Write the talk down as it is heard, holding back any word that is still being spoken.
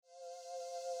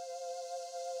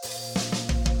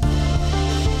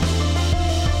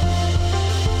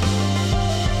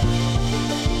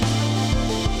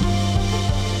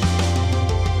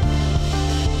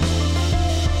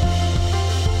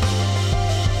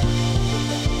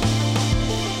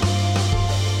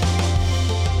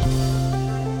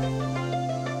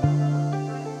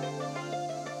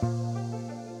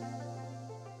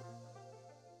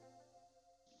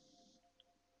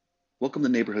Welcome to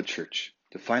Neighborhood Church.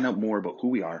 To find out more about who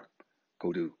we are,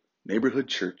 go to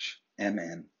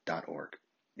neighborhoodchurchmn.org.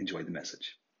 Enjoy the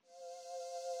message.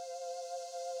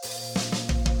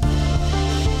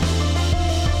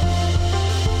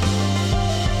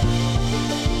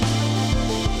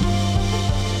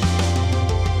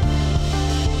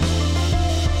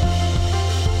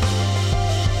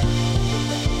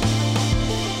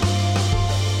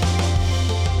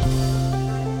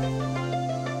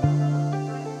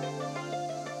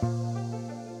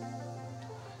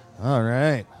 All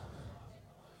right.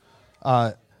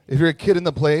 If you're a kid in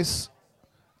the place,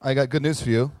 I got good news for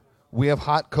you. We have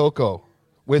hot cocoa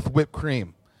with whipped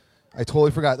cream. I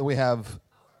totally forgot that we have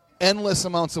endless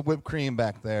amounts of whipped cream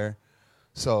back there.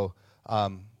 So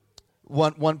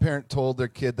one parent told their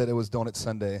kid that it was Donut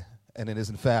Sunday, and it is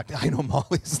in fact, I know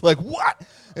Molly's like, what?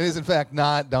 It is in fact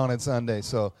not Donut Sunday.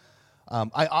 So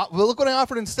well, look what I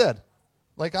offered instead.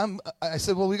 I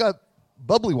said, well, we got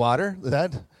bubbly water,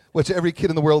 which every kid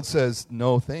in the world says,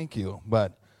 no, thank you.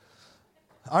 But,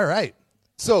 all right.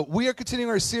 So we are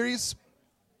continuing our series,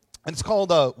 and it's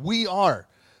called We Are.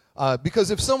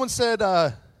 Because if someone said,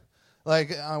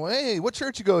 hey, what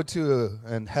church you go to?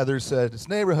 And Heather said, it's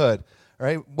Neighborhood. All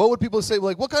right. What would people say?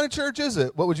 Like, what kind of church is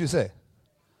it? What would you say?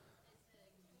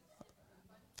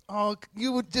 Oh,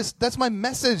 you would that's my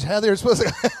message, Heather. You're supposed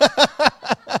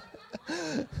to.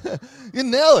 You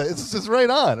nail it. It's just right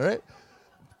on, right?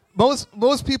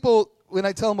 Most people, when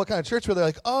I tell them what kind of church we're, they're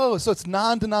like, oh, so it's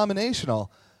non-denominational.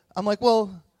 I'm like,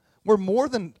 well, we're more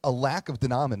than a lack of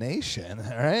denomination,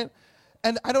 all right?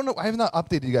 And I don't know, I have not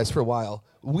updated you guys for a while.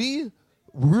 We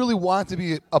really want to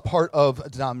be a part of a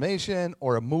denomination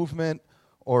or a movement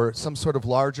or some sort of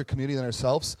larger community than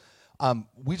ourselves.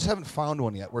 We just haven't found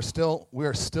one yet. We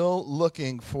are still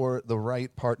looking for the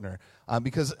right partner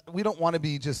because we don't want to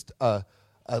be just a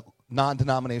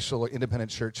non-denominational or independent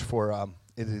church for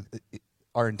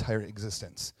our entire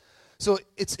existence. So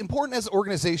it's important as an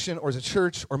organization or as a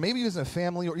church or maybe as a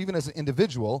family or even as an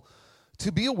individual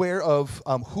to be aware of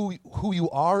who you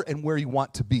are and where you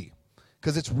want to be.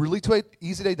 Because it's really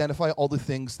easy to identify all the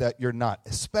things that you're not,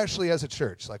 especially as a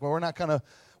church. Like, well, we're not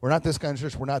this kind of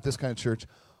church, we're not this kind of church.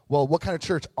 Well, what kind of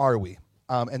church are we?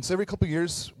 And so every couple of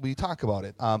years we talk about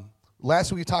it.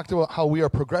 Last week we talked about how we are a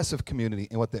progressive community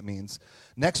and what that means.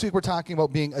 Next week we're talking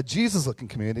about being a Jesus-looking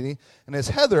community. And as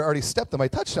Heather already stepped on my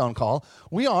touchdown call,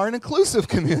 we are an inclusive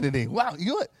community. Wow,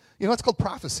 you know it's called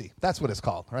prophecy. That's what it's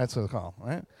called, right? That's what it's called,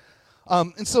 right?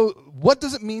 And so what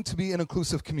does it mean to be an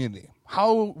inclusive community?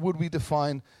 How would we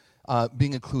define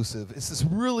being inclusive? It's this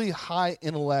really high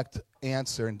intellect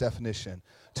answer and definition.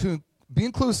 To be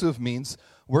inclusive means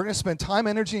we're going to spend time,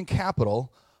 energy, and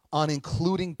capital on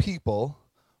including people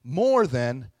more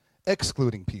than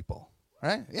excluding people,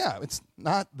 right? Yeah, it's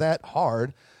not that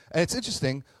hard. And it's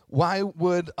interesting, why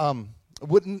wouldn't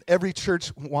every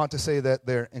church want to say that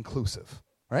they're inclusive,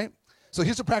 right? So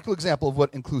here's a practical example of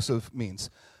what inclusive means.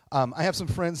 I have some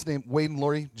friends named Wade and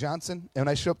Lori Johnson, and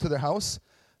when I show up to their house,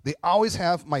 they always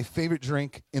have my favorite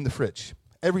drink in the fridge,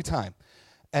 every time.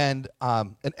 And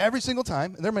every single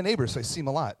time, and they're my neighbors, so I see them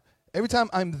a lot. Every time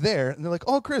I'm there, and they're like,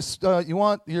 oh, Chris, you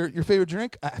want your favorite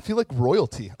drink? I feel like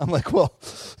royalty. I'm like, well,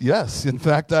 yes, in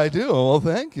fact, I do. Well,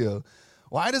 thank you.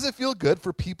 Why does it feel good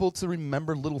for people to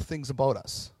remember little things about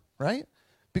us, right?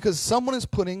 Because someone is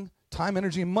putting time,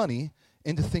 energy, and money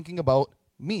into thinking about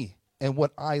me and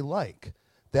what I like.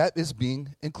 That is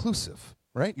being inclusive,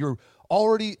 right? You're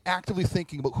already actively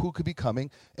thinking about who could be coming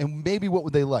and maybe what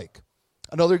would they like.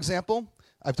 Another example,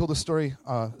 I've told this story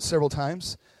several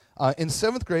times. In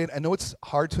 7th grade, I know it's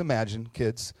hard to imagine,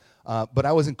 kids, but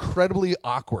I was incredibly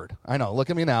awkward. I know,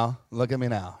 look at me now,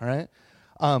 right?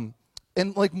 And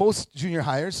like most junior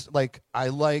hires, I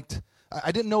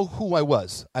didn't know who I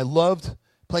was. I loved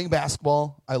playing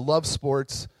basketball, I loved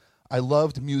sports, I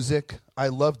loved music, I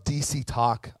loved DC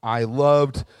talk, all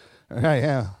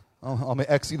my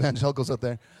ex-evangelicals out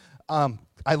there.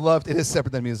 It is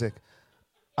separate than music.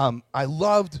 I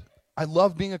loved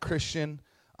being a Christian.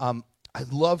 I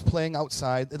loved playing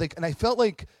outside, and I felt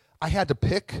like I had to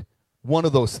pick one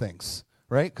of those things,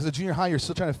 right? Because at junior high, you're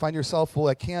still trying to find yourself. Well,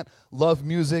 I can't love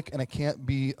music, and I can't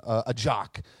be a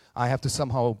jock. I have to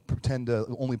somehow pretend to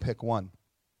only pick one.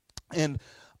 And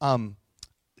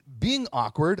being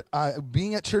awkward,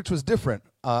 being at church was different.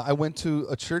 I went to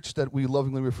a church that we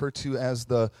lovingly refer to as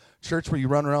the church where you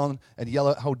run around and yell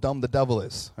out how dumb the devil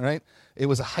is, all right? It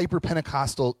was a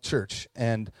hyper-Pentecostal church,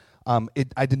 and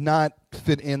I did not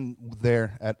fit in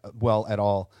there at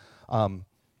all.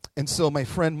 And so my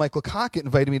friend Michael Cockett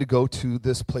invited me to go to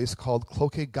this place called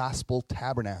Cloquet Gospel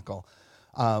Tabernacle.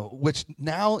 which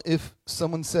now if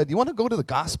someone said, you want to go to the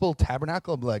Gospel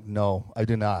Tabernacle? I'd be like, no, I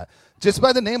do not. Just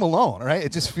by the name alone, right?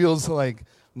 It just feels like,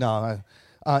 no.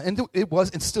 And it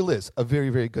was and still is a very,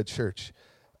 very good church.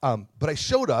 But I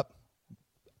showed up,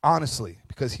 honestly,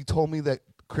 because he told me that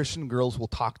Christian girls will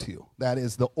talk to you. That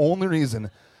is the only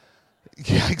reason.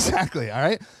 Yeah, exactly. All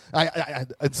right.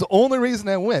 It's the only reason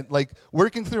I went. Like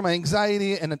working through my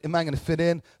anxiety and am I going to fit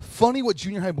in? Funny what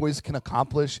junior high boys can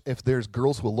accomplish if there's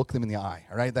girls who will look them in the eye.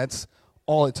 All right. That's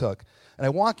all it took. And I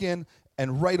walk in,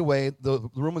 and right away the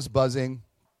room is buzzing,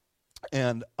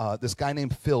 and this guy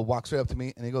named Phil walks right up to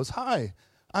me, and he goes, "Hi,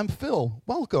 I'm Phil.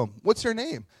 Welcome. What's your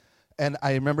name?" And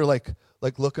I remember like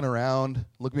looking around,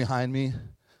 looking behind me.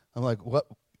 I'm like, "What?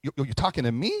 You're talking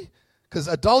to me?" Because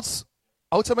adults.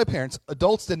 Outside my parents,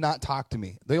 adults did not talk to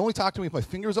me. They only talked to me with my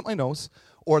fingers up my nose,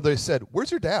 or they said, "Where's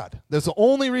your dad?" That's the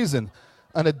only reason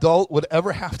an adult would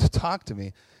ever have to talk to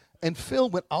me. And Phil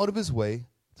went out of his way,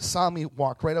 saw me,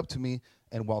 walked right up to me,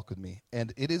 and welcomed me.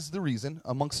 And it is the reason,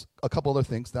 amongst a couple other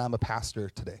things, that I'm a pastor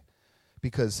today.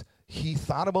 Because he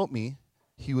thought about me.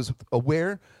 He was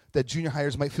aware that junior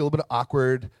hires might feel a bit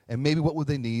awkward, and maybe what would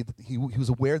they need. He was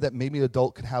aware that maybe an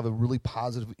adult could have a really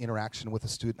positive interaction with a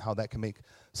student, how that can make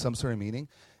some sort of meaning.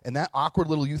 And that awkward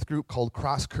little youth group called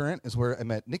Cross Current is where I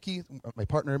met Nikki, my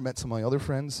partner, met some of my other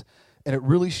friends, and it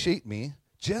really shaped me,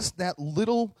 just that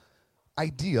little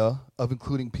idea of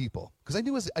including people. Because I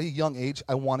knew at a young age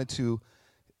I wanted to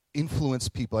influence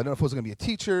people. I don't know if I was going to be a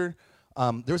teacher.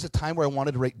 There was a time where I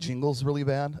wanted to write jingles really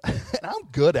bad, and I'm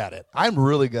good at it. I'm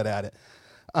really good at it.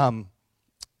 And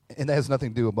that has nothing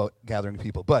to do about gathering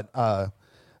people. But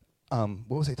what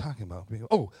was I talking about?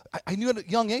 Oh, I knew at a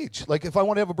young age, like if I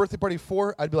wanted to have a birthday party of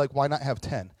 4, I'd be like, why not have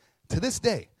 10? To this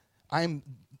day, I'm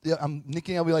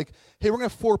Nikki, I'll be like, hey, we're going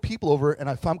to have 4 people over, and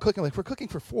if I'm cooking, like, if we're cooking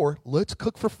for 4, let's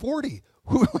cook for 40.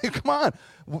 Like, come on.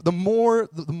 The more,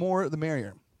 the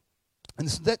merrier.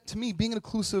 And so that, to me, being an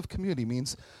inclusive community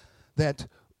means that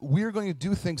we're going to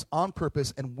do things on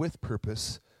purpose and with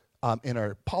purpose in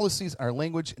our policies, our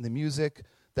language, in the music,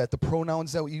 that the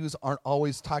pronouns that we use aren't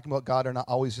always talking about God, are not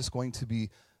always just going to be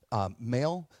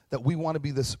male, that we want to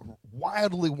be this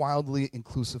wildly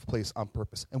inclusive place on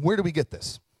purpose. And where do we get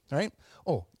this? All right?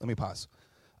 Oh, let me pause.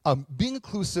 Being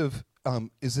inclusive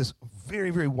is this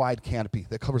very, very wide canopy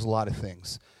that covers a lot of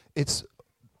things. It's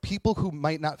people who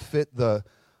might not fit the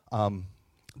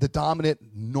dominant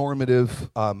normative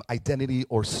identity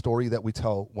or story that we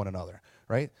tell one another,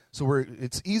 right? So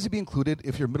it's easy to be included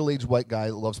if you're a middle-aged white guy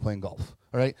that loves playing golf,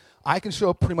 all right? I can show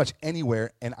up pretty much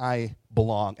anywhere, and I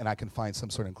belong, and I can find some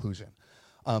sort of inclusion.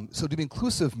 So to be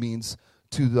inclusive means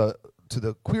to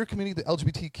the queer community, the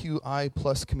LGBTQI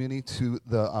plus community, to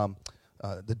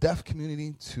the deaf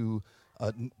community, to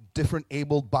different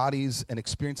abled bodies and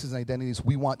experiences and identities,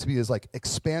 we want to be as like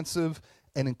expansive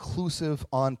and inclusive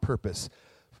on purpose.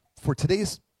 For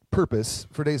today's purpose,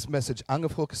 for today's message, I'm going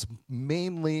to focus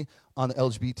mainly on the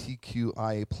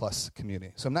LGBTQIA plus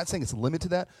community. So I'm not saying it's limited to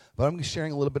that, but I'm going to be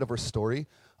sharing a little bit of our story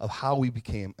of how we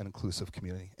became an inclusive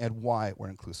community and why we're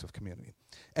an inclusive community.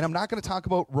 And I'm not going to talk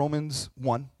about Romans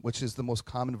 1, which is the most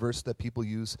common verse that people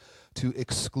use to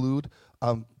exclude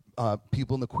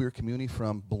people in the queer community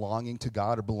from belonging to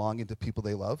God or belonging to people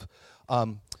they love.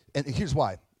 And here's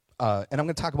why. And I'm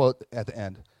going to talk about at the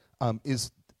end,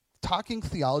 is talking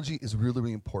theology is really,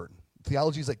 really important.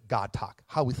 Theology is like God talk,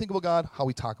 how we think about God, how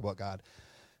we talk about God.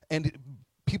 And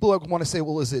people want to say,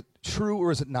 well, is it true or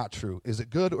is it not true? Is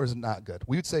it good or is it not good?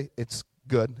 We would say it's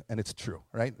good and it's true,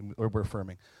 right? Or we're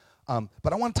affirming.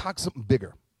 But I want to talk something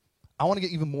bigger. I want to get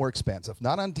even more expansive.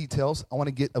 Not on details. I want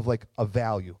to get of like a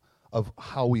value of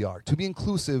how we are. To be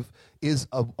inclusive is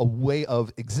a way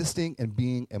of existing and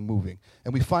being and moving.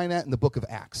 And we find that in the book of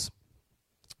Acts.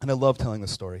 And I love telling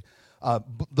this story.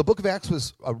 The book of Acts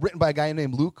was written by a guy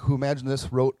named Luke, who, imagine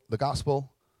this, wrote the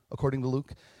gospel according to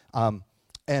Luke.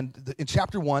 In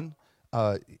chapter 1,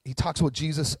 he talks about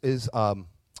Jesus is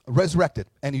resurrected,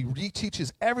 and he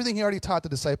reteaches everything he already taught the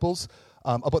disciples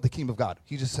about the kingdom of God.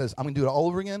 He just says, I'm going to do it all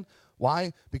over again.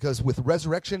 Why? Because with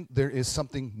resurrection, there is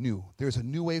something new. There's a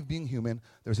new way of being human.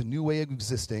 There's a new way of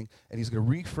existing, and he's going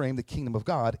to reframe the kingdom of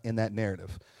God in that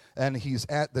narrative. And he's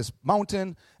at this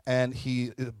mountain, and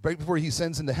right before he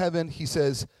ascends into heaven, he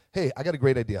says, hey, I got a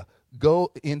great idea.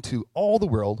 Go into all the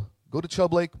world. Go to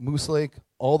Chubb Lake, Moose Lake,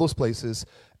 all those places,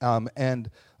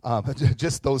 and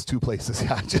just those 2 places.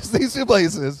 Yeah, just these 2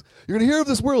 places. You're going to hear of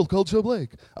this world called Chubb Lake.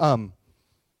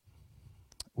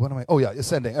 What am I? Oh, yeah,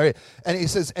 ascending. All right. And he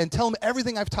says, and tell them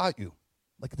everything I've taught you.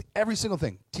 Like every single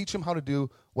thing. Teach them how to do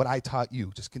what I taught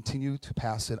you. Just continue to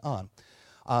pass it on.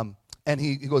 And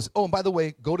he goes, oh, and by the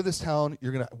way, go to this town.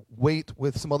 You're going to wait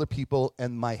with some other people,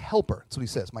 and my helper, that's what he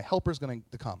says, my helper is going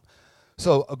to come.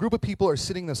 So a group of people are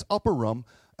sitting in this upper room.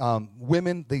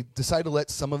 Women, they decide to let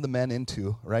some of the men in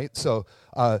too, right? So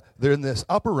they're in this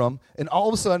upper room, and all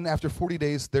of a sudden, after 40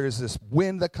 days, there's this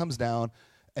wind that comes down,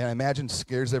 and I imagine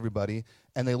scares everybody.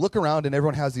 And they look around, and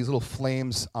everyone has these little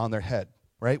flames on their head,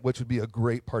 right? Which would be a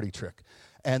great party trick.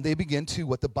 And they begin to,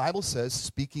 what the Bible says,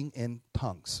 speaking in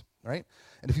tongues, right?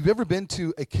 And if you've ever been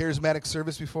to a charismatic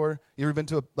service before, you ever been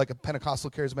to a Pentecostal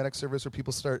charismatic service where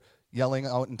people start yelling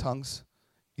out in tongues?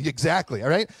 Exactly, all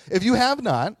right? If you have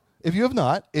not,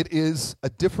 it is a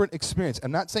different experience.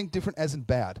 I'm not saying different as in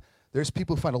bad. There's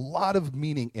people who find a lot of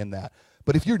meaning in that.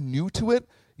 But if you're new to it,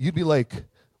 you'd be like,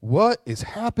 what is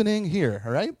happening here,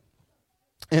 all right?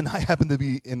 And I happen to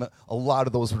be in a lot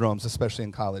of those rooms, especially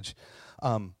in college.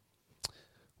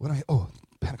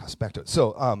 Pentecost, back to it.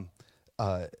 So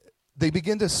they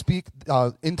begin to speak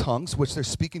in tongues, which they're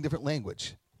speaking different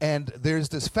language. And there's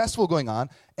this festival going on,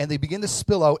 and they begin to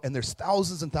spill out, and there's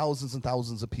thousands and thousands and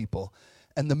thousands of people.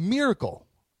 And the miracle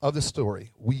of the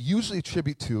story, we usually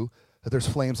attribute to that there's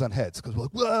flames on heads, because we're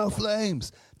like, whoa,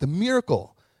 flames. The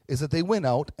miracle is that they went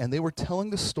out, and they were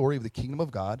telling the story of the kingdom of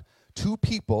God to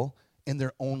people in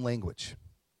their own language.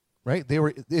 Right? They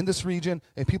were in this region,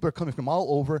 and people are coming from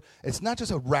all over. It's not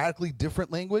just a radically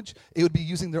different language. It would be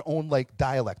using their own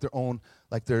dialect, their own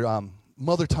their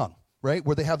mother tongue, right?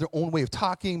 Where they have their own way of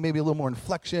talking, maybe a little more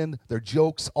inflection, their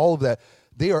jokes, all of that.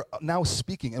 They are now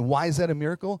speaking. And why is that a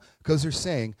miracle? Because they're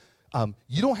saying,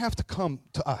 you don't have to come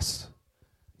to us.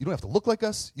 You don't have to look like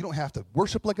us. You don't have to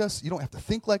worship like us. You don't have to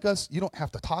think like us. You don't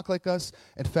have to talk like us.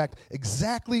 In fact,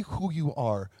 exactly who you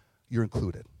are, you're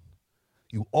included.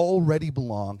 You already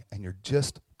belong, and you're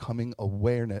just coming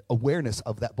awareness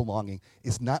of that belonging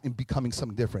is not in becoming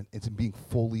something different. It's in being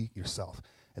fully yourself.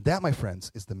 And that, my friends,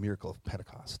 is the miracle of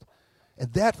Pentecost.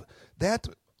 And that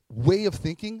way of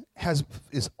thinking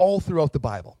is all throughout the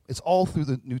Bible. It's all through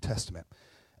the New Testament.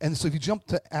 And so if you jump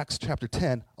to Acts chapter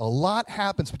 10, a lot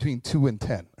happens between 2 and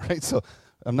 10, right? So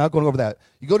I'm not going over that.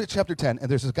 You go to chapter 10,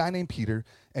 and there's this guy named Peter,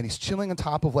 and he's chilling on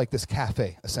top of this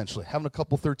cafe, essentially, having a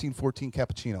couple 13, 14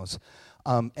 cappuccinos.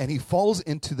 And he falls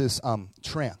into this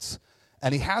trance.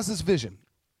 And he has this vision.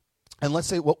 And let's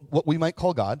say what we might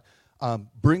call God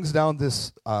brings down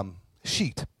this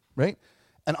sheet, right?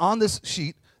 And on this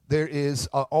sheet, there is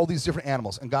all these different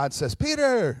animals. And God says,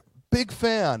 Peter, big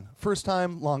fan, first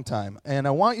time, long time. And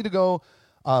I want you to go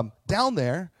down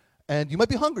there, and you might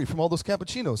be hungry from all those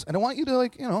cappuccinos. And I want you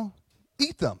to,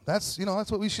 eat them. That's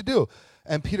what we should do.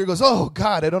 And Peter goes, oh,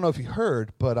 God, I don't know if you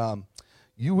heard, but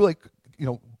you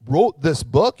wrote this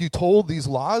book. You told these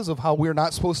laws of how we're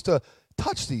not supposed to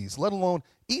touch these, let alone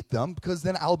eat them, because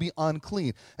then I'll be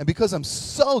unclean. And because I'm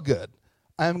so good,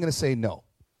 I'm going to say no.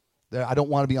 I don't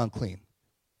want to be unclean.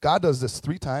 God does this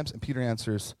 3 times, and Peter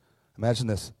answers, imagine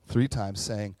this, 3 times,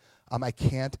 saying, I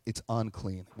can't, it's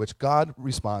unclean. Which God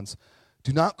responds,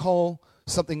 do not call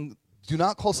something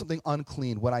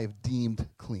unclean what I have deemed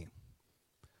clean.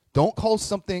 Don't call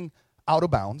something out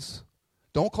of bounds.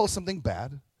 Don't call something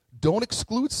bad. Don't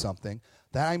exclude something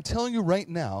that I'm telling you right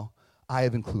now I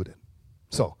have included.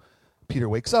 So Peter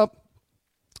wakes up,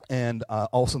 and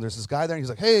all of a sudden there's this guy there, and he's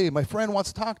like, hey, my friend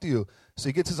wants to talk to you. So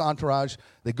he gets his entourage.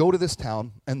 They go to this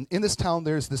town, and in this town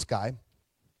there's this guy,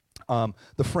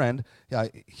 the friend.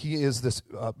 He is this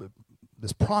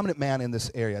prominent man in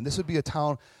this area. And this would be a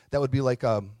town that would be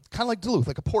kind of like Duluth,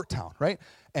 like a port town, right?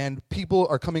 And people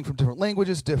are coming from different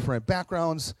languages, different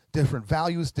backgrounds, different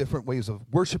values, different ways of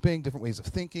worshiping, different ways of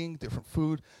thinking, different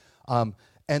food.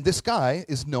 And this guy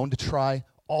is known to try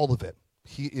all of it.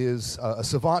 He is a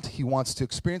savant. He wants to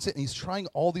experience it, and he's trying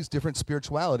all these different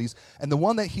spiritualities. And the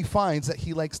one that he finds that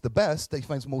he likes the best, that he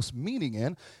finds most meaning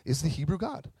in, is the Hebrew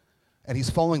God. And he's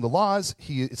following the laws.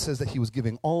 It says that he was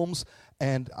giving alms.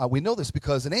 And we know this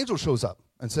because an angel shows up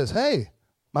and says, hey,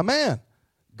 my man,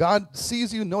 God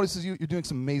sees you, notices you, you're doing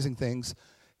some amazing things.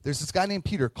 There's this guy named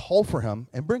Peter, call for him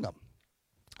and bring him.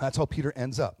 That's how Peter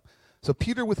ends up. So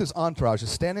Peter with his entourage is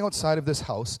standing outside of this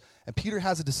house, and Peter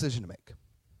has a decision to make.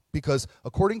 Because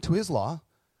according to his law,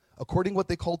 according to what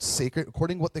they called sacred,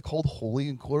 according to what they called holy,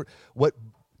 and what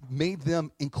made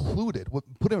them included, what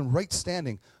put them in right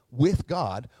standing with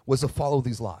God was to follow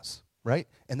these laws, right?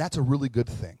 And that's a really good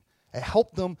thing. It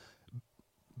helped them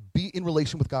be in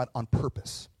relation with God on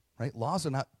purpose, right? Laws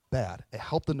are not bad. It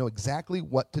helped them know exactly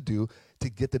what to do to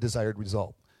get the desired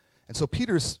result. And so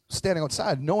Peter's standing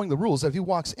outside knowing the rules that if he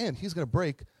walks in, he's going to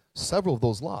break several of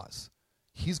those laws.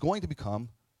 He's going to become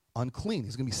unclean.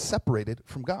 He's going to be separated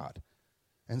from God.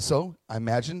 And so I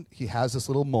imagine he has this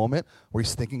little moment where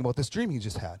he's thinking about this dream he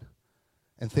just had.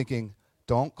 and thinking,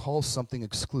 don't call something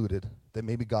excluded that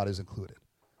maybe God is included.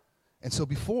 And so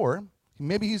before,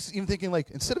 maybe he's even thinking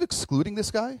like, instead of excluding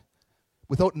this guy,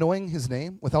 without knowing his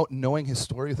name, without knowing his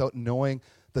story, without knowing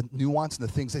the nuance and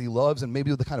the things that he loves, and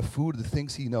maybe the kind of food, the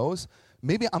things he knows,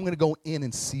 maybe I'm going to go in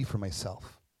and see for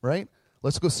myself, right?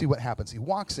 Let's go see what happens. He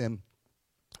walks in,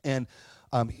 and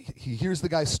he hears the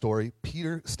guy's story.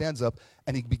 Peter stands up,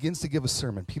 and he begins to give a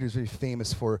sermon. Peter's very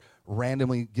famous for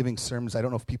randomly giving sermons I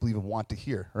don't know if people even want to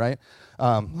hear, right?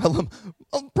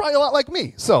 Probably a lot like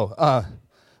me. So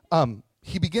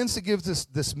he begins to give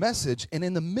this message, and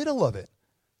in the middle of it,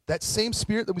 that same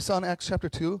spirit that we saw in Acts chapter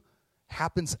 2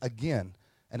 happens again,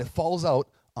 and it falls out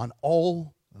on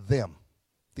all them,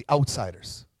 the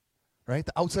outsiders, right?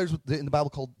 The outsiders in the Bible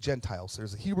called Gentiles.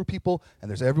 There's the Hebrew people, and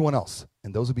there's everyone else,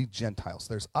 and those would be Gentiles.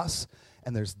 There's us,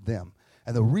 and there's them.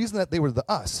 And the reason that they were the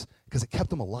us, because it kept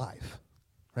them alive,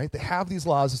 right? They have these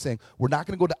laws of saying, we're not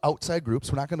going to go to outside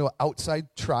groups, we're not going to go outside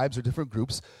tribes or different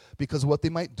groups, because what they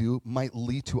might do might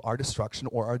lead to our destruction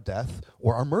or our death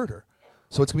or our murder.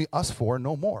 So it's going to be us four,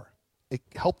 no more. It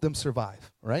helped them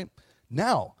survive, right?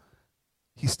 Now,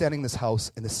 he's standing in this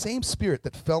house, and the same spirit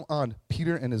that fell on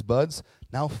Peter and his buds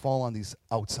now fall on these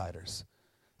outsiders.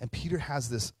 And Peter has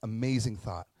this amazing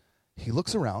thought. He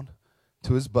looks around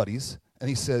to his buddies, and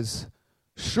he says,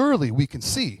 surely we can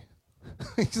see.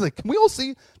 He's like, can we all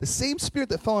see? The same spirit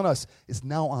that fell on us is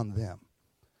now on them,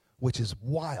 which is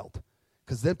wild.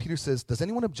 Because then Peter says, does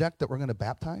anyone object that we're going to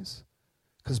baptize?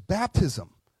 Because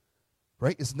baptism,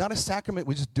 right, is not a sacrament.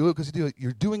 We just do it because you do it.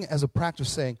 You're doing it as a practice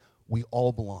saying, we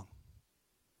all belong.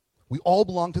 We all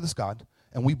belong to this God,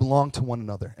 and we belong to one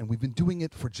another. And we've been doing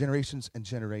it for generations and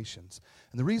generations.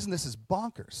 And the reason this is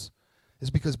bonkers is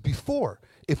because before,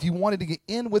 if you wanted to get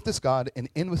in with this God and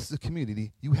in with the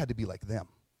community, you had to be like them,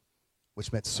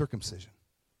 which meant circumcision,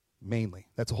 mainly.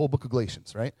 That's the whole book of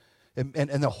Galatians, right? And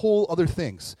the whole other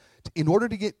things. In order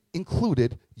to get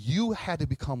included, you had to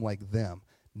become like them.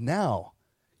 Now,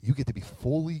 you get to be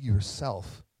fully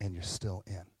yourself, and you're still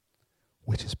in,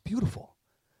 which is beautiful.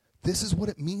 This is what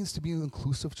it means to be an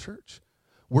inclusive church.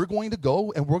 We're going to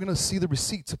go, and we're going to see the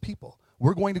receipts of people.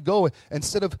 We're going to go,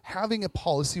 instead of having a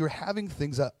policy or having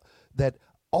things that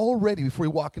already, before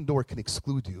you walk in the door, can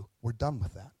exclude you, we're done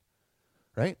with that,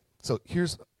 right? So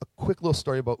here's a quick little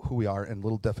story about who we are and a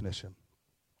little definition.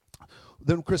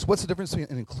 Then, Chris, what's the difference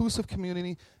between an inclusive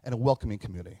community and a welcoming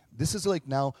community? This is like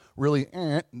now really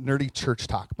nerdy church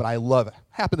talk, but I love it.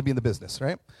 Happen to be in the business,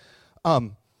 right?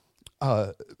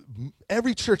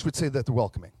 Every church would say that they're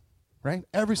welcoming, right?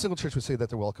 Every single church would say that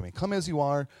they're welcoming. Come as you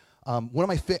are. One of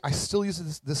my I still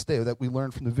use this day that we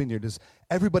learned from the Vineyard is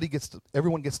everyone gets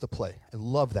to play. I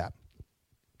love that.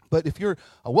 But if you're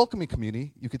a welcoming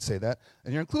community, you could say that,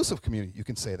 and you're an inclusive community, you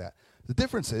can say that. The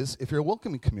difference is, if you're a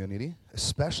welcoming community,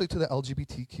 especially to the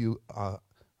LGBTQIA+,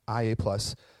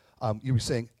 you're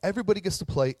saying everybody gets to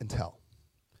play and tell.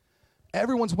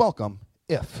 Everyone's welcome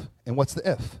if, and what's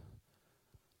the if?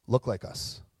 Look like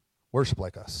us, worship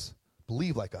like us,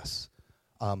 believe like us.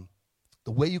 The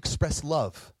way you express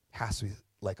love has to be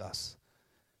like us.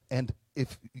 And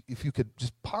if you could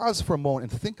just pause for a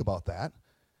moment and think about that,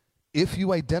 if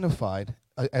you identified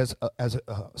as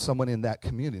someone in that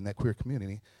community, in that queer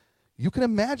community, you can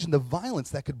imagine the violence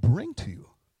that could bring to you.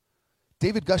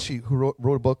 David Gushee, who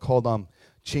wrote a book called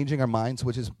Changing Our Minds,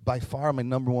 which is by far my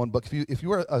number one book. If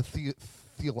you are a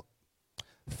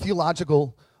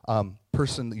theological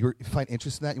person that you find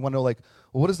interest in that, you want to know, like,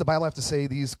 well, what does the Bible have to say,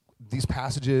 these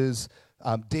passages?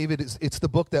 David, it's the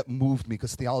book that moved me,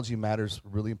 because theology matters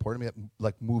really important to me,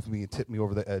 that moved me and tipped me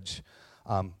over the edge.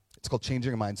 It's called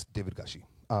Changing Our Minds, David Gushee.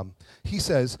 He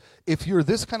says, if you're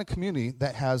this kind of community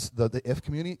that has the if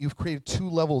community, you've created two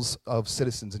levels of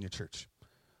citizens in your church.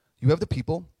 You have the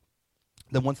people.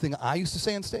 Then one thing I used to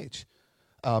say on stage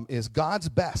is God's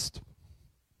best.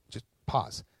 Just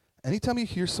pause. Anytime you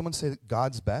hear someone say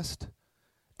God's best,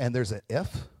 and there's an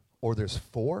if or there's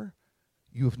for,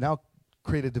 you have now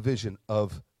created a division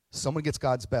of someone gets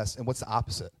God's best, and what's the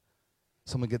opposite?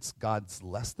 Someone gets God's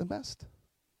less than best?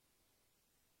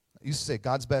 I used to say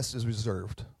God's best is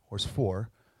reserved, or is for,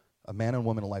 a man and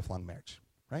woman in a lifelong marriage,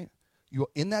 right? You,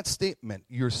 in that statement,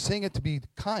 you're saying it to be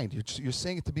kind. You're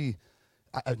saying it to be,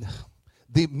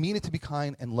 they mean it to be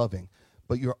kind and loving,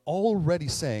 but you're already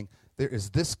saying there is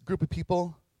this group of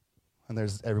people and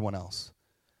there's everyone else.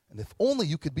 And if only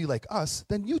you could be like us,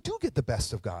 then you do get the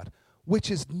best of God,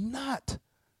 which is not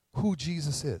who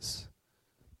Jesus is,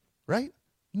 right?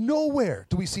 Nowhere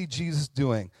do we see Jesus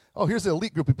doing, oh, here's the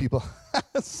elite group of people.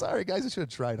 Sorry, guys, I should have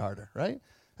tried harder, right?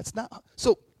 That's not.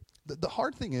 So the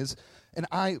hard thing is, and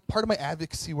part of my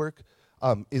advocacy work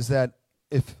is that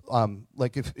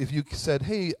if you said,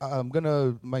 hey,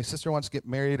 my sister wants to get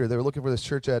married, or they're looking for this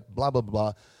church at blah, blah,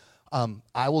 blah,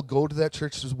 I will go to that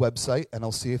church's website, and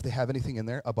I'll see if they have anything in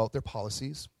there about their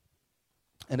policies.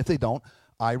 And if they don't,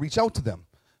 I reach out to them.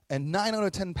 And 9 out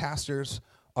of 10 pastors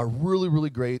are really, really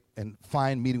great and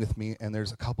fine meeting with me, and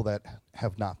there's a couple that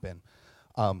have not been.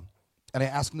 And I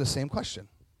ask them the same question.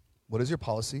 What is your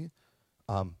policy?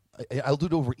 I'll do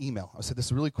it over email. I'll say this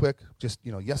is really quick, just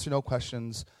yes or no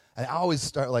questions. And I always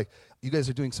start like, you guys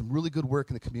are doing some really good work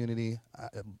in the community,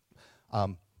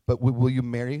 but will you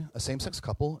marry a same-sex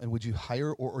couple, and would you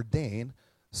hire or ordain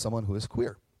someone who is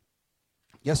queer?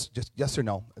 Yes, just yes or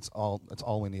no. That's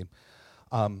all we need.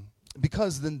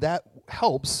 Because then that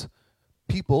helps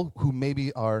people who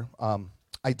maybe are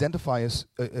identify as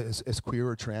queer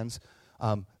or trans.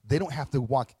 They don't have to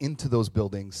walk into those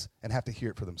buildings and have to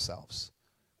hear it for themselves,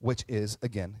 which is,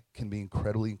 again, can be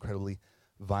incredibly, incredibly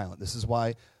violent. This is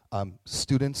why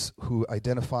students who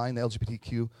identify in the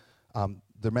LGBTQ,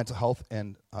 their mental health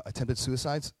and attempted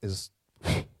suicides is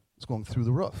going through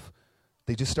the roof.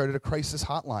 They just started a crisis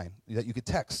hotline that you could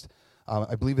text.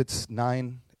 I believe it's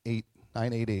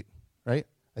 988, right?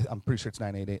 I'm pretty sure it's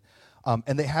 988.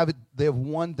 And they have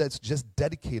one that's just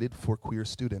dedicated for queer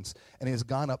students, and it has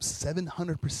gone up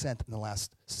 700% in the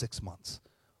last 6 months.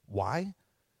 Why?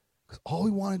 Because all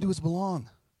we want to do is belong.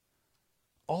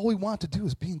 All we want to do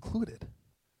is be included.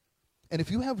 And if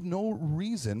you have no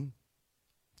reason,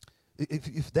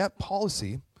 if that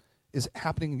policy is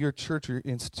happening in your church or your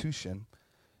institution,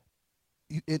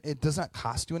 it does not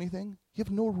cost you anything, you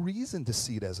have no reason to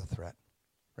see it as a threat,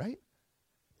 right?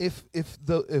 If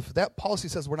that policy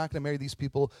says we're not going to marry these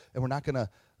people and we're not going to,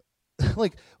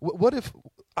 like, what if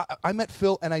I met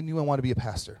Phil and I knew I wanted to be a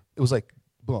pastor? It was like,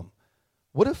 boom.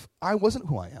 What if I wasn't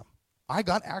who I am? I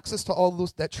got access to all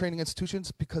that training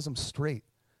institutions because I'm straight,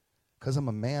 because I'm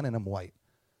a man and I'm white.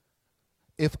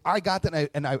 If I got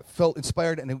that and I felt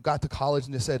inspired and I got to college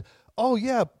and they said, oh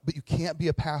yeah, but you can't be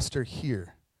a pastor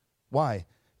here. Why?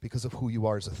 Because of who you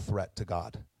are is a threat to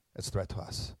God. It's a threat to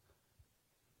us.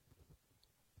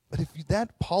 But if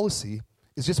that policy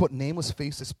is just what nameless,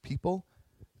 faceless people,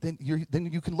 then you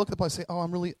can look at the policy and say, oh,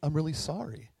 I'm really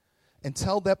sorry.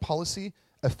 Until that policy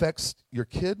affects your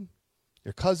kid,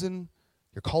 your cousin,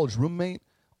 your college roommate,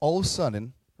 all of a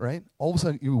sudden, right? All of a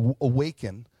sudden you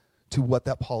awaken to what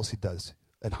that policy does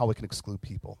and how it can exclude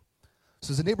people.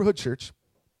 So as a neighborhood church,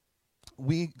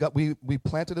 we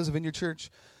planted as a vineyard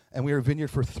church, and we were a vineyard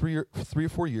for 3 or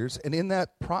 4 years. And in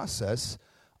that process,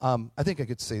 I think I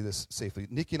could say this safely,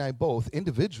 Nikki and I both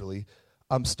individually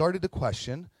started to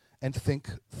question and think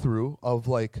through of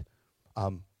like,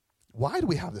 why do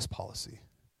we have this policy?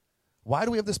 Why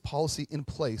do we have this policy in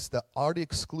place that already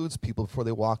excludes people before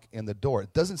they walk in the door?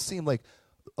 It doesn't seem like,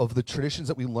 of the traditions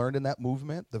that we learned in that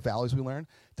movement, the values we learned,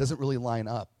 doesn't really line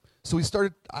up. So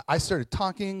I started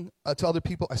talking to other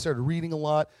people. I started reading a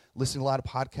lot, listening to a lot of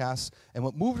podcasts. And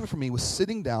what moved it for me was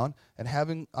sitting down and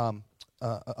having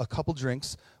a couple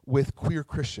drinks with queer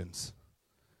Christians.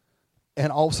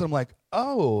 And all of a sudden I'm like,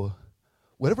 oh,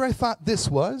 whatever I thought this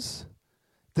was,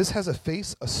 this has a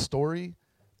face, a story,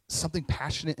 something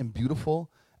passionate and beautiful.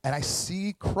 And I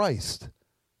see Christ,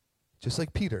 just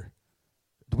like Peter.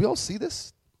 Do we all see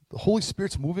this? The Holy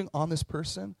Spirit's moving on this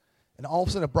person. And all of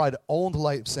a sudden it brought it all into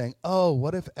light, saying, oh,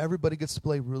 what if everybody gets to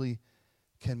play really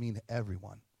can mean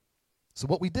everyone? So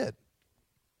what we did,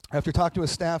 after talking to a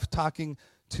staff, talking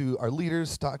to our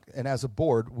leaders, and as a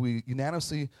board, we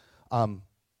unanimously,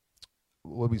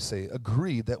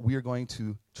 agreed that we are going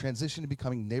to transition to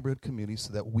becoming neighborhood communities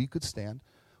so that we could stand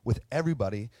with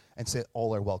everybody and say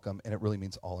all are welcome, and it really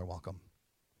means all are welcome.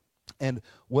 And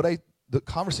the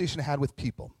conversation I had with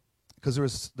people,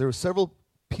 because there were several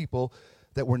people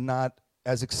that were not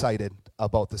as excited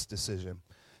about this decision.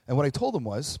 And what I told them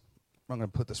was, I'm going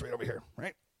to put this right over here,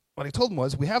 right? What I told them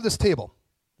was, we have this table.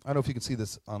 I don't know if you can see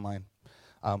this online.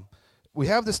 We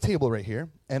have this table right here,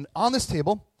 and on this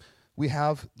table, we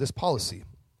have this policy.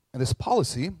 And this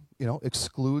policy,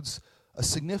 excludes a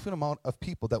significant amount of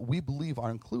people that we believe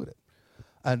are included.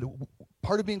 And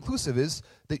part of being inclusive is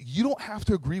that you don't have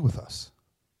to agree with us.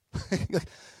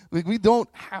 We don't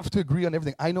have to agree on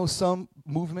everything. I know some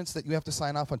movements that you have to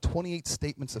sign off on 28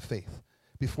 statements of faith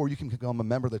before you can become a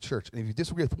member of the church. And if you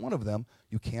disagree with one of them,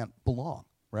 you can't belong,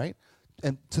 right?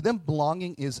 And to them,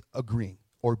 belonging is agreeing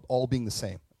or all being the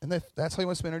same. And if that's how you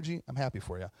want to spend energy, I'm happy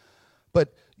for you.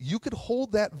 But you could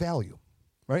hold that value,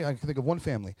 right? I can think of one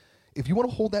family. If you want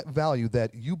to hold that value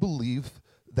that you believe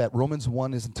that Romans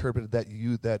 1 is interpreted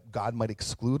that God might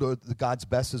exclude, or that God's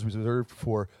best is reserved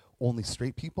for only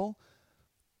straight people,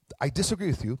 I disagree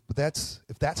with you, but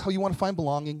if that's how you want to find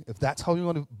belonging, if that's how you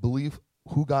want to believe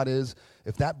who God is,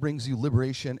 if that brings you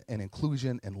liberation and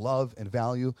inclusion and love and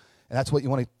value, and that's what you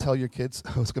want to tell your kids,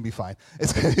 oh, it's going to be fine.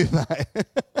 It's going to be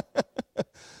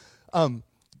fine.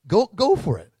 Go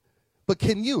for it. But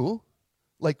can you,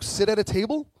 like, sit at a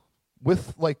table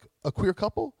with, like, a queer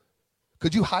couple?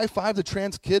 Could you high-five the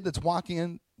trans kid that's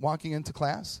walking into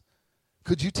class?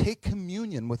 Could you take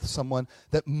communion with someone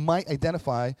that might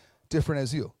identify different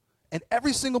as you? And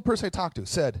every single person I talked to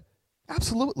said,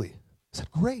 absolutely. I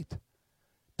said, great.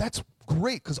 That's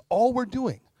great, because all we're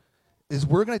doing is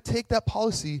we're going to take that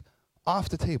policy off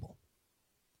the table.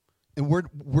 And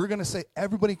we're going to say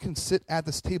everybody can sit at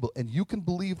this table, and you can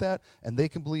believe that, and they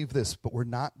can believe this, but we're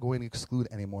not going to exclude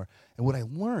anymore. And what I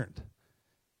learned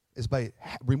is by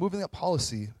removing that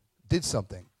policy did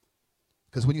something.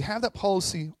 Because when you have that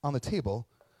policy on the table,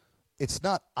 it's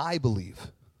not I believe,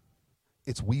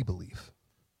 it's we believe.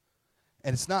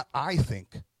 And it's not I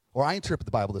think, or I interpret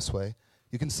the Bible this way.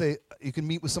 You can say, you can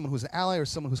meet with someone who's an ally or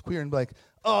someone who's queer and be like,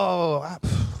 oh,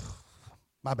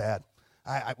 my bad.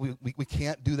 We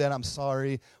can't do that. I'm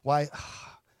sorry. Why?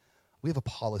 We have a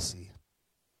policy.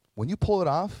 When you pull it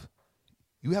off,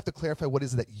 you have to clarify what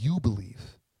is it that you believe.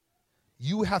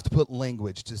 You have to put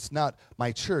language. It's not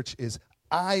my church is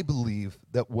I believe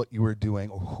that what you are doing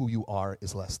or who you are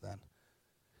is less than.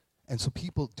 And so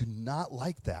people do not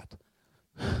like that.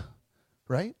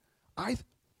 Right?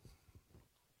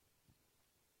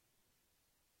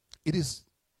 It is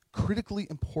critically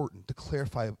important to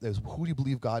clarify who you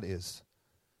believe God is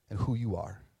and who you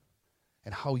are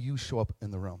and how you show up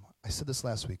in the room. I said this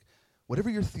last week. Whatever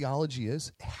your theology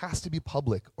is, it has to be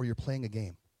public or you're playing a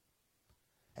game.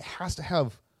 It has to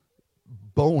have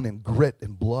bone and grit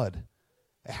and blood.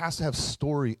 It has to have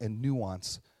story and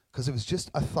nuance, because if it's just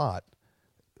a thought,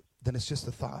 then it's just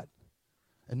a thought.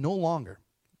 And no longer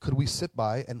could we sit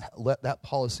by and let that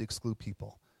policy exclude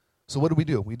people. So what did we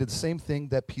do? We did the same thing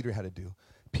that Peter had to do.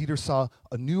 Peter saw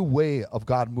a new way of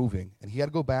God moving, and he had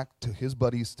to go back to his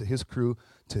buddies, to his crew,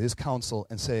 to his council,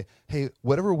 and say, hey,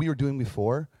 whatever we were doing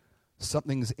before,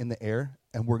 something's in the air,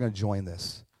 and we're going to join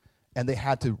this. And they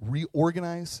had to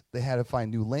reorganize. They had to find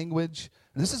new language.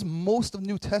 And this is most of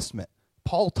New Testament.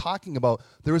 Paul talking about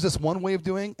there was this one way of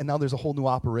doing, and now there's a whole new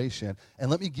operation. And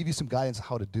let me give you some guidance on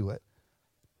how to do it.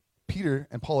 Peter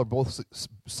and Paul are both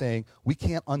saying, we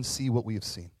can't unsee what we have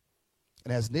seen.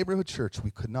 And as Neighborhood Church,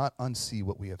 we could not unsee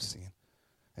what we have seen.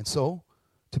 And so,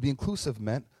 to be inclusive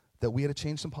meant that we had to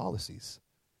change some policies.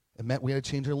 It meant we had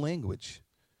to change our language.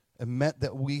 It meant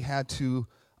that we had to,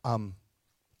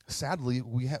 sadly,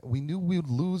 we knew we would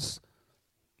lose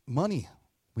money.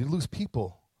 We'd lose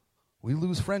people. We'd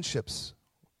lose friendships.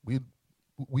 We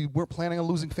weren't planning on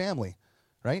losing family,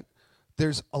 right?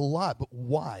 There's a lot, but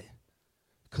why?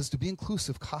 Because to be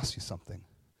inclusive costs you something.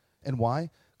 And why?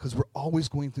 Because we're always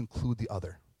going to include the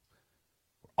other.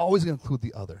 We're always going to include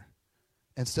the other.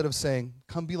 Instead of saying,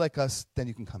 come be like us, then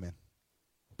you can come in.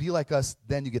 Be like us,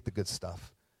 then you get the good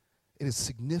stuff. It is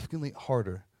significantly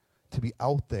harder to be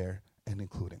out there and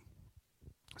including.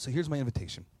 So here's my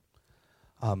invitation.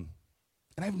 And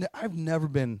I've never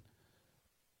been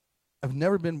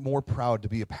more proud to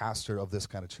be a pastor of this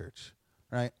kind of church.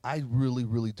 Right? I really,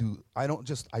 really do. I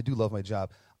do love my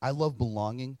job. I love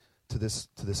belonging to this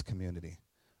community.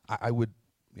 I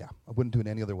wouldn't do it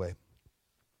any other way.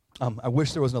 I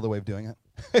wish there was another way of doing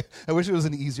it. I wish there was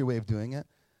an easier way of doing it.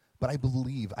 But I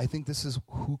think this is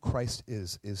who Christ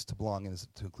is to belong and is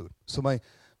to include. So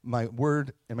my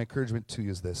word and my encouragement to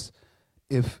you is this.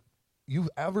 If you've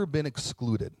ever been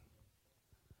excluded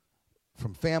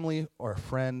from family or a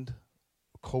friend,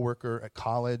 a coworker at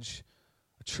college,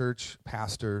 a church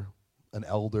pastor, an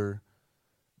elder,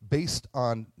 based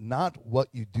on not what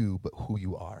you do, but who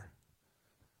you are,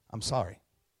 I'm sorry.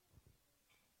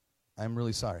 I'm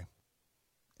really sorry.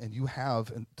 And you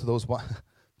have, and to those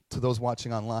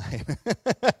watching online,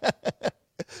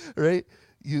 right?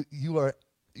 You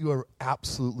are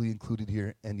absolutely included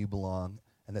here, and you belong.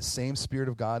 And the same Spirit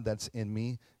of God that's in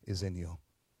me is in you.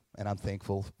 And I'm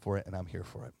thankful for it, and I'm here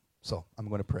for it. So I'm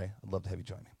going to pray. I'd love to have you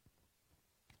join me.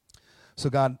 So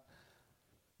God,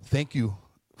 thank you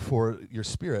for your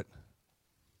Spirit.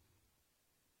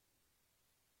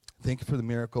 Thank you for the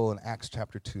miracle in Acts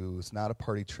chapter 2. It's not a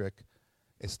party trick.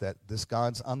 It's that this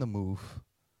God's on the move,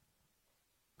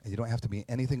 and you don't have to be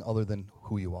anything other than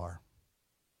who you are.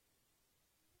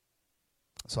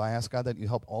 So I ask, God, that you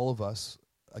help all of us,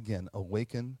 again,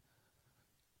 awaken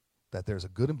that there's a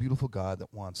good and beautiful God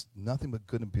that wants nothing but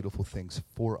good and beautiful things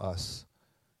for us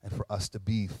and for us to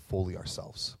be fully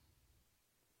ourselves.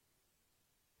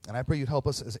 And I pray you'd help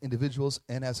us as individuals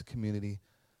and as a community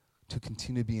to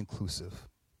continue to be inclusive.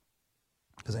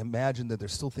 Because I imagine that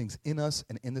there's still things in us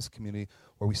and in this community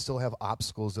where we still have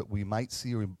obstacles that we might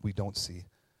see or we don't see.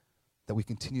 That we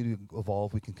continue to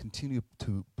evolve, we can continue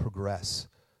to progress,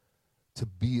 to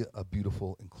be a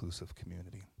beautiful, inclusive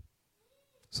community.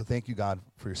 So thank you, God,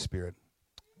 for your Spirit,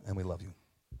 and we love you.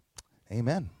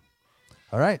 Amen.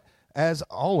 All right. As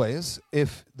always,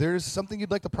 if there's something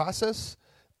you'd like to process,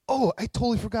 oh, I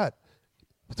totally forgot.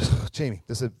 Jamie,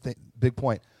 this is a big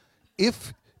point.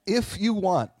 If you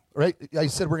want, right, I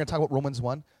said we're going to talk about Romans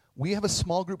 1. We have a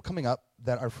small group coming up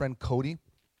that our friend Cody,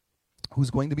 who's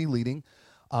going to be leading,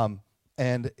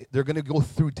 and they're going to go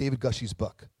through David Gushie's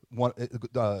book,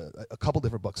 a couple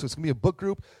different books. So it's going to be a book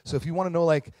group. So if you want to know,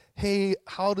 like, hey,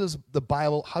 how do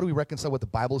we reconcile what the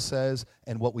Bible says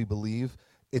and what we believe,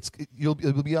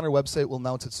 it'll be on our website. We'll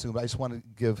announce it soon. But I just want to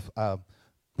give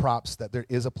props that there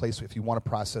is a place if you want to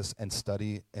process and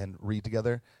study and read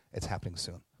together. It's happening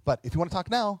soon. But if you want to talk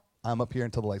now, I'm up here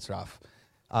until the lights are off.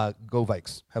 Go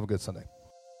Vikes. Have a good Sunday.